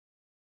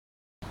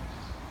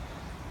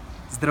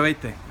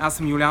Здравейте, аз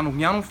съм Юлиан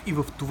Огнянов и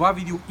в това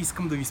видео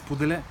искам да ви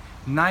споделя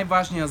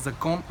най-важният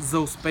закон за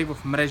успех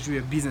в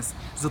мрежовия бизнес.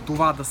 За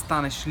това да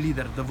станеш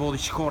лидер, да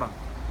водиш хора.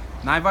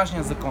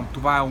 Най-важният закон,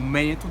 това е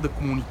умението да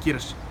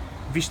комуникираш.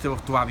 Вижте в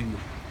това видео.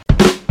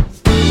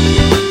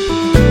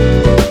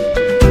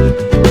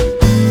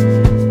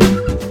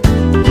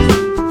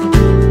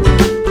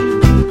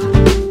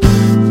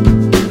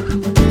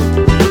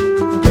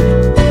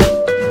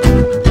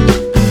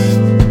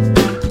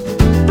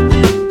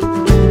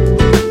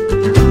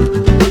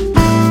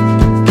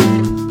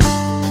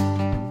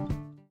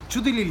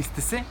 Чудили ли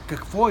сте се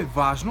какво е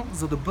важно,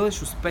 за да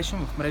бъдеш успешен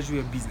в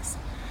мрежовия бизнес?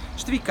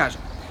 Ще ви кажа.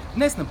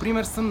 Днес,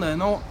 например, съм на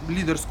едно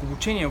лидерско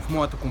обучение в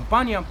моята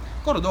компания,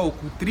 горе-долу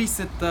около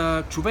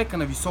 30 човека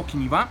на високи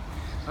нива.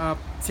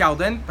 Цял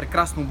ден,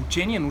 прекрасно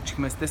обучение,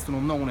 научихме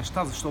естествено много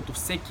неща, защото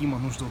всеки има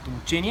нужда от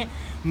обучение,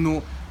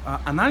 но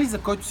анализа,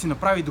 който си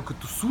направи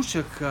докато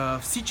слушах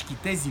всички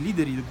тези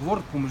лидери да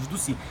говорят помежду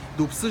си,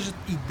 да обсъждат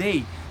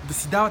идеи, да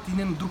си дават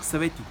един на друг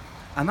съвети.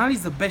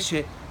 Анализа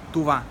беше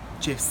това,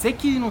 че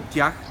всеки един от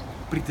тях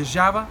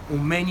притежава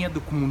умение да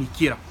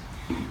комуникира.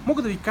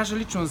 Мога да ви кажа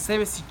лично за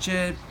себе си,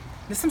 че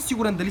не съм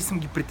сигурен дали съм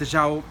ги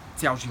притежавал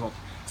цял живот.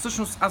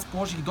 Всъщност аз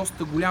положих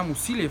доста голямо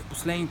усилие в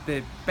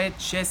последните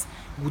 5-6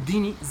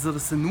 години, за да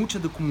се науча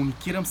да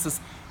комуникирам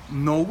с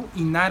много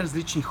и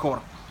най-различни хора.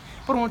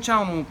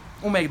 Първоначално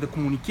умех да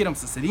комуникирам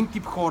с един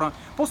тип хора,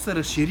 после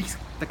разширих,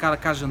 така да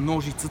кажа,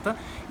 ножицата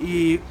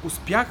и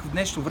успях в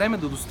днешно време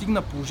да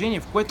достигна положение,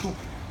 в което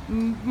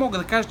мога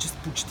да кажа, че с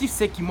почти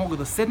всеки мога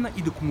да седна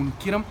и да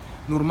комуникирам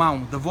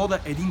нормално, да вода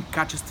един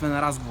качествен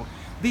разговор,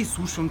 да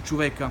изслушвам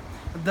човека,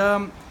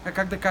 да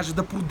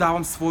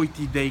продавам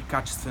своите идеи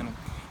качествено.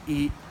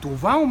 И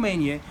това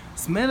умение,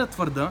 сме да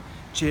твърда,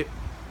 че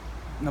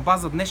на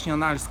база днешния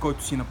анализ,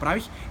 който си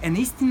направих, е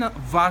наистина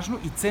важно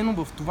и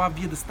ценно в това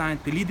вие да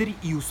станете лидери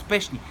и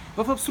успешни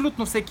в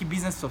абсолютно всеки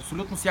бизнес, в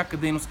абсолютно всяка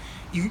дейност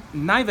и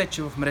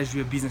най-вече в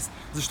мрежовия бизнес.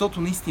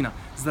 Защото наистина,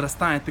 за да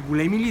станете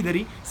големи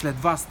лидери,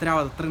 след вас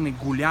трябва да тръгне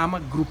голяма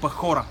група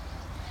хора.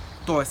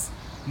 Тоест,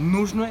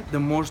 нужно е да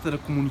можете да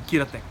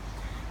комуникирате.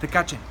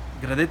 Така че,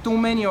 градете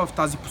умения в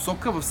тази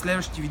посока. В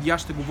следващите видеа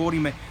ще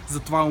говорим за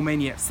това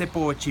умение все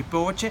повече и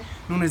повече,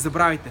 но не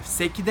забравяйте,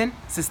 всеки ден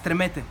се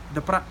стремете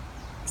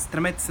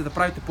се да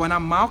правите по една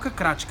малка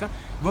крачка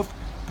в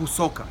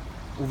посока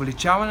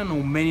увеличаване на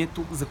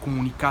умението за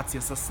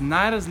комуникация с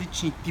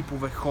най-различни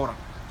типове хора.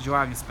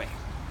 Желая ви успех!